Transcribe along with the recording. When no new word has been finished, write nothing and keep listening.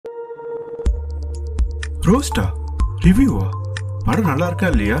ரோஸ்டா, ரிவ்யூவா, படம் நல்லா இருக்கா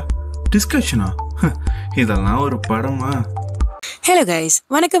இல்லையா, டிஸ்கஷனா, இதெல்லாம் ஒரு படமா? ஹலோ கைஸ்,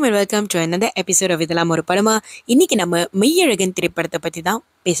 வணக்கம் and welcome to another episode of இதெல்லாம் ஒரு படமா. இன்னைக்கு நம்ம மெய்யழகன் திரைப்படத்தை பற்றி தான்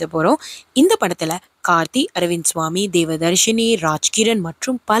பேச போகிறோம். இந்த படத்தில் கார்த்தி, அரவிந்த் சுவாமி, தேவதர்ஷினி, ராஜ்கிரண்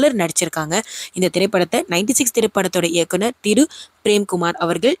மற்றும் பலர் நடிச்சிருக்காங்க. இந்த திரைப்படத்தை 96 திரைப்படத்தோட இயக்குனர் திரு பிரேம்குமார்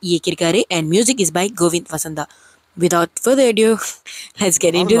அவர்கள் இயக்கியிருக்காரு. And music is by Kovind Vasantha. Without further ado, let's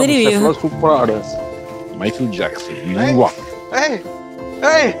get into the review. Super audience. Michael Jackson.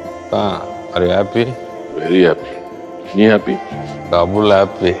 Hey! Are you happy? Very happy. Me happy? Double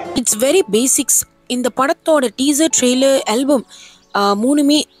happy. It's very basics. இந்த படத்தோட டீசர், ட்ரெய்லர், ஆல்பம்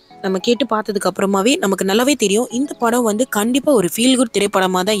மூணுமே நம்ம கேட்டு பார்த்ததுக்கு அப்புறமாவே நமக்கு நல்லாவே தெரியும் இந்த படம் வந்து கண்டிப்பாக ஒரு ஃபீல் குட்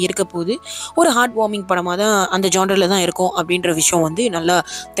திரைப்படமாக தான் இருக்க போகுது. ஒரு ஹார்ட் வார்மிங் படமாக தான் அந்த ஜானரில் தான் இருக்கும் அப்படின்ற விஷயம் வந்து நல்லா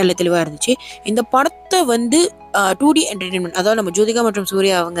தெளிவாக இருந்துச்சு. இந்த படத்தை வந்து 2D என்டர்டெயின்மெண்ட், அதாவது நம்ம ஜோதிகா மற்றும்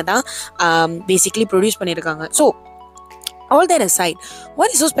சூர்யா அவங்க தான் பேசிக்லி ப்ரொடியூஸ் பண்ணியிருக்காங்க. So all that aside, what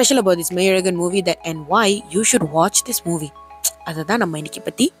is so special about this Meiyazhagan movie that and why you should watch this movie? அதுதான் நம்ம இன்னைக்கு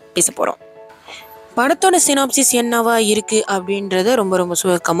பற்றி பேச போகிறோம். படத்தோட சினாப்சிஸ் என்னவா இருக்குது அப்படின்றத ரொம்ப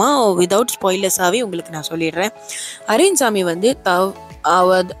சுருக்கமாக விதவுட் ஸ்பாய்லர்ஸாகவே உங்களுக்கு நான் சொல்லிடுறேன். அரவிந்த் சாமி வந்து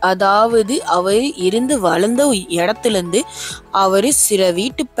அதாவது அவர் இருந்து வளர்ந்த இடத்துலேருந்து அவர் சில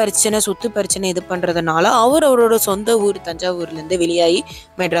வீட்டு பிரச்சனை, சொத்து பிரச்சனை இது பண்ணுறதுனால அவரோட சொந்த ஊர் தஞ்சாவூர்லேருந்து வெளியாகி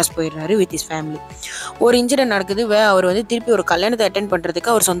மெட்ராஸ் போயிடுறாரு வித் இஸ் ஃபேமிலி. ஒரு இன்சிடென்ட் நடக்குது. அவர் வந்து திருப்பி ஒரு கல்யாணத்தை அட்டென்ட்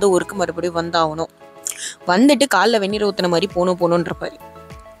பண்ணுறதுக்கு அவர் சொந்த ஊருக்கு மறுபடியும் வந்தாகணும். வந்துட்டு காலில் வெந்நீர் ஊற்றின மாதிரி போகணுன்றப்பாரு.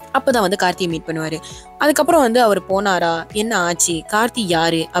 அப்போ தான் வந்து கார்த்தியை மீட் பண்ணுவார். அதுக்கப்புறம் வந்து அவர் போனாரா, என்ன ஆச்சு, கார்த்தி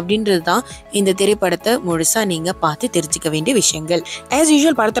யாரு அப்படின்றது தான் இந்த திரைப்படத்தை முழுசாக நீங்கள் பார்த்து தெரிஞ்சுக்க வேண்டிய விஷயங்கள். ஆஸ்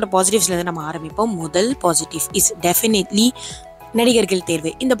யூஷுவல் படத்தோட பாசிட்டிவ்ஸ்லேருந்து நம்ம ஆரம்பிப்போம். முதல் பாசிட்டிவ் இஸ் டெஃபினெட்லி நடிகர்கள் தேர்வு.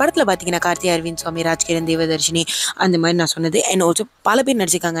 இந்த படத்தில் பார்த்தீங்கன்னா கார்த்தி, அரவிந்த் சுவாமி, ராஜ்கிரண், தேவதர்ஷினி அந்த மாதிரி நான் சொன்னது. அண்ட் ஆல்சோ பல பேர்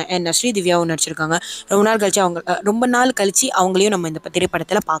நடிச்சிருக்காங்க. அண்ட் ஸ்ரீதிவ்யாவும் நடிச்சிருக்காங்க. ரொம்ப நாள் கழிச்சு அவங்களையும் நம்ம இந்த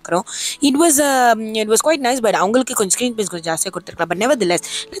திரைப்படத்தில் பார்க்குறோம். It was quite nice. But அவங்களுக்கு கொஞ்சம் ஸ்க்ரீன் ஸ்பேஸ் கொஞ்சம் ஜாஸ்தியாக கொடுத்துருக்கலாம். But nevertheless,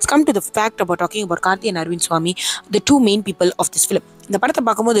 let's come to the fact about talking about Karthi and Arvind Swami, the two main people of this film. இந்த படத்தை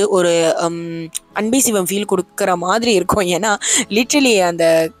பார்க்கும்போது ஒரு அன்பே சிவம் ஃபீல் கொடுக்குற மாதிரி இருக்கும். ஏன்னா லிட்ரலி அந்த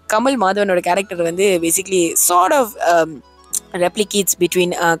கமல் மாதவனோட கேரக்டர் வந்து basically sort of replicates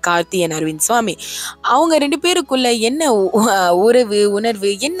between Karthi and Aravind சுவாமி. அவங்க ரெண்டு பேருக்குள்ள என்ன உணர்வு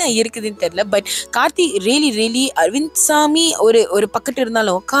என்ன இருக்குதுன்னு தெரியல. பட் கார்த்தி ரியலி அரவிந்த் சாமி ஒரு பக்கத்து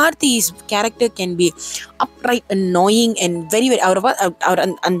இருந்தாலும் Karthi is character can be upright, annoying and very அவர்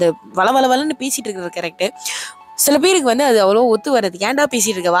அந்த வளன்னு பேசிட்டு இருக்கிற கேரக்டர் சில பேருக்கு வந்து அது அவ்வளோ ஒத்து வர்றது, ஏன்டா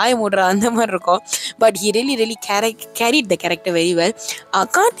பேசிட்டு இருக்க, வாய மூடுறா அந்த மாதிரி இருக்கும். But he really carried the character very well.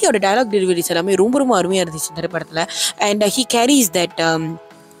 கார்த்தியோட டயலாக் டெலிவரிஸ் எல்லாமே ரொம்ப அருமையாக இருந்துச்சு இந்த படத்தில். And he carries that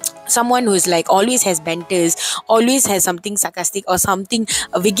someone who is like always has banters, always has something sarcastic or something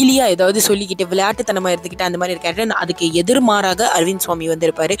விகிலியா ஏதாவது சொல்லிக்கிட்டு விளையாட்டுத்தனமாக இருந்துக்கிட்டு அந்த மாதிரி இருக்காரு. அதுக்கு எதிர்மாறாக அரவிந்த் சுவாமி வந்து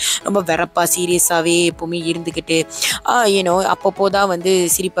இருப்பார். ரொம்ப வெறப்பா சீரியஸாகவே எப்போவுமே இருந்துக்கிட்டு அப்பப்போ தான் வந்து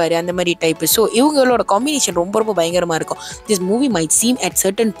சிரிப்பார், அந்த மாதிரி டைப்பு. ஸோ இவங்களோட காம்பினேஷன் ரொம்ப பயங்கரமாக இருக்கும். This movie might seem at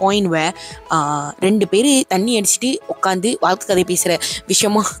certain point where ரெண்டு பேர் தண்ணி அடிச்சுட்டு உட்காந்து வாழ்க்கை கதை பேசுகிற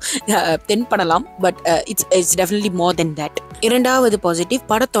விஷயமா தென்படலாம். But it's definitely more then that. இரண்டாவது பாசிட்டிவ்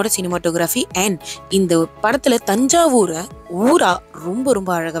படத்தோட சினிமாட்டோகிராஃபி. அண்ட் இந்த படத்தில் தஞ்சாவூரை ஊரா ரொம்ப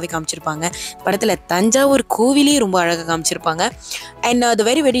அழகாகவே காமிச்சிருப்பாங்க. படத்தில் தஞ்சாவூர் கோவிலே ரொம்ப அழகாக காமிச்சிருப்பாங்க. And the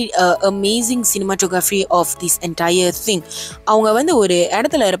very amazing cinematography of this entire thing. அவங்க வந்து ஒரு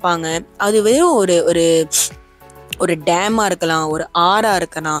இடத்துல இருப்பாங்க. அது வெறும் ஒரு டேமாக இருக்கலாம், ஒரு ஆறாக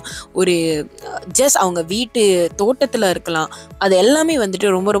இருக்கலாம், ஒரு ஜஸ்ட் அவங்க வீட்டு தோட்டத்தில் இருக்கலாம். அது எல்லாமே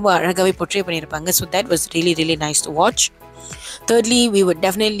வந்துட்டு ரொம்ப அழகாகவே போர்ட்ரே பண்ணியிருப்பாங்க. So that was really nice to watch. Thirdly, we would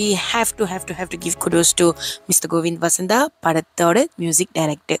definitely have to give kudos to Mr. Govind Vasantha, படத்தோட music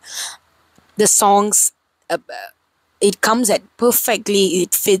director. The songs, it comes at perfectly,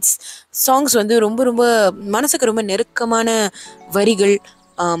 it fits. Songs வந்து ரொம்ப மனசுக்கு ரொம்ப நெருக்கமான வரிகள்,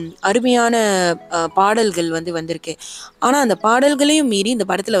 அருமையான பாடல்கள் வந்து வந்திருக்கு. ஆனால் அந்த பாடல்களையும் மீறி இந்த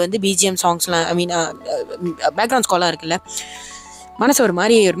படத்தில் வந்து பிஜிஎம் சாங்ஸ்லாம், பேக்ரவுண்ட் ஸ்கோர்லாம் இருக்குல்ல, மனசு ஒரு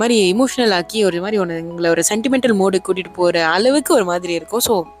மாதிரி எமோஷ்னல் ஆக்கி உங்களை ஒரு சென்டிமெண்டல் மோடு கூட்டிகிட்டு போகிற அளவுக்கு ஒரு மாதிரி இருக்கும்.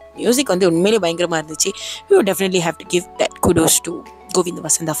 ஸோ மியூசிக் வந்து உண்மையிலேயே பயங்கரமாக இருந்துச்சு. You definitely have to give that kudos to Kovind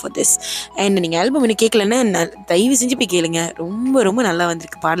Vasantha for this. And நீங்கள் ஆல்பம் இன்னும் கேட்கலன்னா தயவு செஞ்சு போய் கேளுங்க. ரொம்ப நல்லா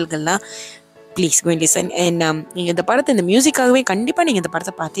வந்திருக்கு பாடல்கள்லாம். Please go and listen. And நீங்கள் இந்த படத்தை, இந்த மியூசிக்காகவே கண்டிப்பாக நீங்கள் இந்த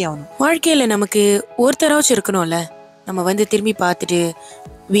படத்தை பார்த்தே ஆகணும். வாழ்க்கையில் நமக்கு ஒருத்தராச்சும் இருக்கணும்ல, நம்ம வந்து திரும்பி பார்த்துட்டு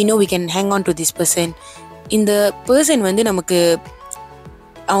we know we can hang on to this person. இந்த பர்சன் வந்து நமக்கு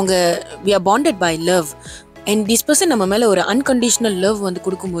அவங்க we are bonded by love. And this person நம்ம மேலே ஒரு அன்கண்டிஷனல் லவ் வந்து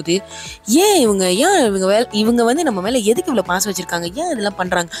கொடுக்கும்போது இவங்க வந்து நம்ம மேலே எதுக்கு இவ்வளோ பாசம் வச்சுருக்காங்க, ஏன் இதெல்லாம்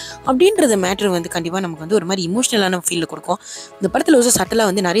பண்ணுறாங்க அப்படின்றத மேட்ரு வந்து கண்டிப்பாக நமக்கு வந்து ஒரு மாதிரி இமோஷனலான ஃபீலில் கொடுக்கும். இந்த படத்தில் வந்து சட்டலாக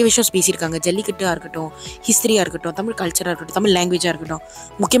வந்து நிறைய விஷயம் பேசியிருக்காங்க. ஜல்லிக்கட்டாக இருக்கட்டும், ஹிஸ்ட்ரியாக இருக்கட்டும், தமிழ் கல்ச்சராக இருக்கட்டும், தமிழ் லாங்குவேஜாக இருக்கட்டும்,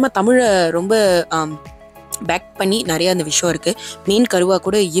 முக்கியமாக தமிழை ரொம்ப பேக் பண்ணி நிறைய அந்த விஷயம் இருக்குது. மெயின் கருவாக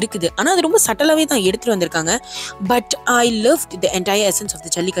கூட இருக்குது. ஆனால் அது ரொம்ப சட்டலாகவே தான் எடுத்துகிட்டு வந்திருக்காங்க. But I love the entire essence of the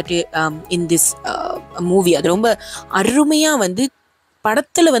jallikattu in this movie. அது ரொம்ப அருமையாக வந்து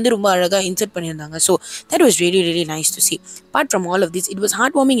படத்தில் வந்து ரொம்ப அழகாக இன்சர்ட் பண்ணியிருந்தாங்க. So that was really really nice to C. Apart from all of this, it was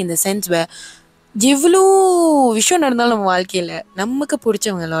hard warming in the sense வே எவ்வளோ விஷயம் நடந்தாலும் நம்ம வாழ்க்கையில் நமக்கு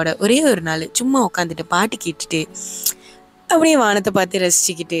பிடிச்சவங்களோட ஒரே ஒரு நாள் சும்மா உட்காந்துட்டு பாட்டு கேட்டுட்டு அப்படியே வானத்தை பார்த்து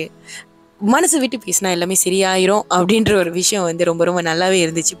ரசிச்சுக்கிட்டு மனசு விட்டு பேசினா எல்லாமே சரியாயிரும் அப்படின்ற ஒரு விஷயம் வந்து ரொம்ப ரொம்ப நல்லாவே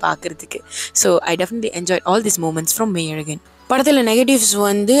இருந்துச்சு பார்க்குறதுக்கு. So I definitely enjoy all this moments from Meiyazhagan. படத்தில் நெகட்டிவ்ஸ்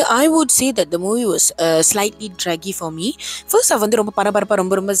வந்து I would say that the movie was slightly ட்ராகி for me. First of வந்து ரொம்ப பரபரப்பாக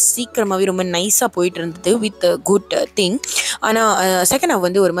ரொம்ப சீக்கிரமாகவே ரொம்ப நைஸாக போயிட்டு இருந்தது வித் குட் திங். ஆனால் செகண்ட் ஆஃப்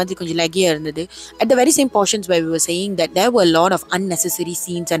வந்து ஒரு மாதிரி கொஞ்சம் லக்கியாக இருந்தது. At the very same portions why we were saying that there were lot of unnecessary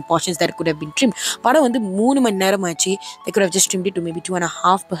scenes and portions that could have been trimmed. படம் வந்து 3 மணி நேரம் ஆச்சு. they could have just trimmed it to maybe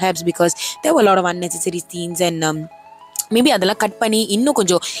 2.5 perhaps because there were a lot of unnecessary scenes and maybe அதெல்லாம் cut பண்ணி இன்னும்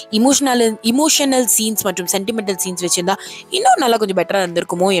கொஞ்சம் emotional scenes மற்றும் sentimental scenes வச்சுருந்தா இன்னும் நல்லா கொஞ்சம் பெட்டராக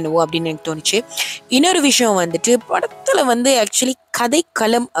இருந்திருக்குமோ என்னவோ அப்படின்னு எனக்கு தோணுச்சு. இன்னொரு விஷயம் வந்துட்டு படத்தில் வந்து ஆக்சுவலி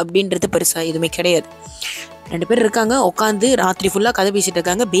கதைக்களம் அப்படின்றது பெருசாக எதுவுமே கிடையாது. 2 பேர் இருக்காங்க, உட்காந்து ராத்திரி ஃபுல்லாக கதை பேசிகிட்டு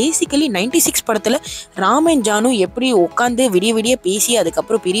இருக்காங்க. பேசிக்கலி 96 படத்தில் ராமன் ஜானு எப்படி உட்காந்து விடிய பேசி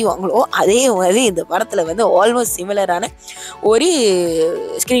அதுக்கப்புறம் பிரிவாங்களோ அதே மாதிரி இந்த படத்தில் வந்து ஆல்மோஸ்ட் சிமிலரான ஒரு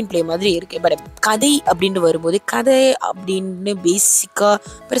ஸ்க்ரீன் பிளே மாதிரி இருக்குது. பட் கதை அப்படின்னு வரும்போது கதை அப்படின்னு பேசிக்காக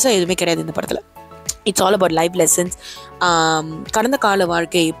பெருசாக எதுவுமே கிடையாது இந்த படத்தில். It's all about life lessons. கடந்த கால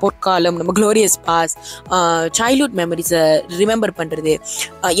வாழ்க்கை, பொற்காலம், நம்ம க்ளோரியஸ் பாஸ், சைல்ட்ஹுட் மெமரிஸை ரிமெம்பர் பண்ணுறது,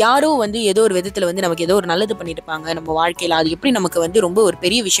 யாரோ வந்து ஏதோ ஒரு விதத்தில் வந்து நமக்கு ஏதோ ஒரு நல்லது பண்ணியிருப்பாங்க நம்ம வாழ்க்கையில், அது எப்படி நமக்கு வந்து ரொம்ப ஒரு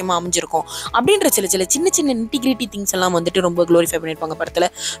பெரிய விஷயமா அமைஞ்சிருக்கும் அப்படின்ற சில சின்ன இன்டிகிரிட்டி திங்ஸ் எல்லாம் வந்துட்டு ரொம்ப க்ளோரிஃபை பண்ணியிருப்பாங்க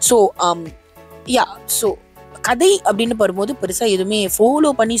படத்தில். ஸோ கதை அப்படின்னு வரும்போது பெருசாக எதுவுமே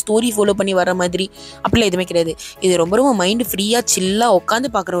ஸ்டோரி ஃபாலோ பண்ணி வர மாதிரி அப்படிலாம் எதுவுமே கிடையாது. இது ரொம்ப ரொம்ப மைண்டு ஃப்ரீயாக சில்லாக உட்காந்து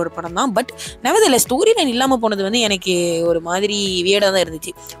பார்க்குற ஒரு படம் தான். பட் நெவர்தெல்ல ஸ்டோரி லைன் இல்லாமல் போனது வந்து எனக்கு ஒரு மாதிரி வியர்டாக தான்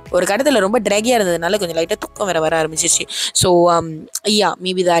இருந்துச்சு. ஒரு கட்டத்தில் ரொம்ப ட்ராகியாக இருந்ததுனால கொஞ்சம் லைட்டாக தூக்கம் வர ஆரம்பிச்சிருச்சு. So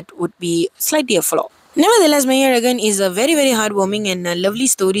maybe that would be slightly a flaw. Nevertheless, Meiyazhagan is a very very heartwarming and a lovely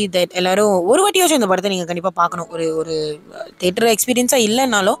story that எல்லாரும் ஒரு வாட்டியாச்சும் இந்த படத்தை நீங்கள் கண்டிப்பாக பார்க்கணும். ஒரு தேட்டர் எக்ஸ்பீரியன்ஸாக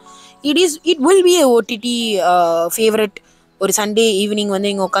இல்லைனாலும் it will be a OTT favourite. ஒரு சண்டே ஈவினிங் வந்து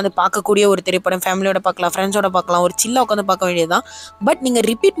நீங்கள் உட்காந்து பார்க்கக்கூடிய ஒரு திரைப்படம். ஃபேமிலியோட பார்க்கலாம், ஃப்ரெண்ட்ஸோட பார்க்கலாம், ஒரு சில்லாக உட்காந்து பார்க்க வேண்டியதுதான். பட் நீங்கள்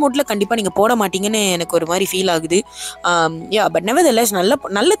ரிப்பீட் மோட்டில் கண்டிப்பாக நீங்கள் போட மாட்டீங்கன்னு எனக்கு ஒரு மாதிரி ஃபீல் ஆகுது. பட் nevertheless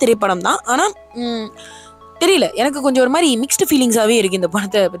நல்ல திரைப்படம் தான். ஆனால் தெரியல, எனக்கு கொஞ்சம் ஒரு மாதிரி மிக்ஸ்டு ஃபீலிங்ஸாகவே இருக்குது இந்த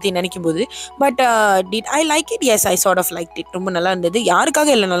படத்தை பற்றி நினைக்கும் போது. But did I like it? S, I sort of like it. ரொம்ப நல்லா இருந்தது. யாருக்காக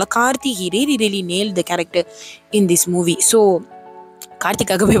இல்லைனாலும் Karthi he really nailed the character in this movie. So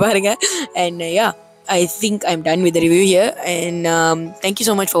கார்த்திக்காக போய் பாருங்க. And I think I'm done with the review here, and thank you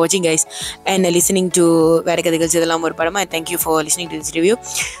so much for watching, guys, and listening to Verra Kathaigal Ithelam Oru Padama. Thank you for listening to this review.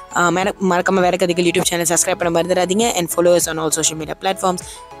 மறக்காம Verra Kathaigal YouTube channel subscribe பண்ண மறந்துடாதீங்க, and follow us on all social media platforms.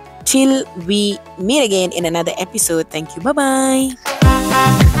 Till we meet again in another episode. Thank you. Bye bye.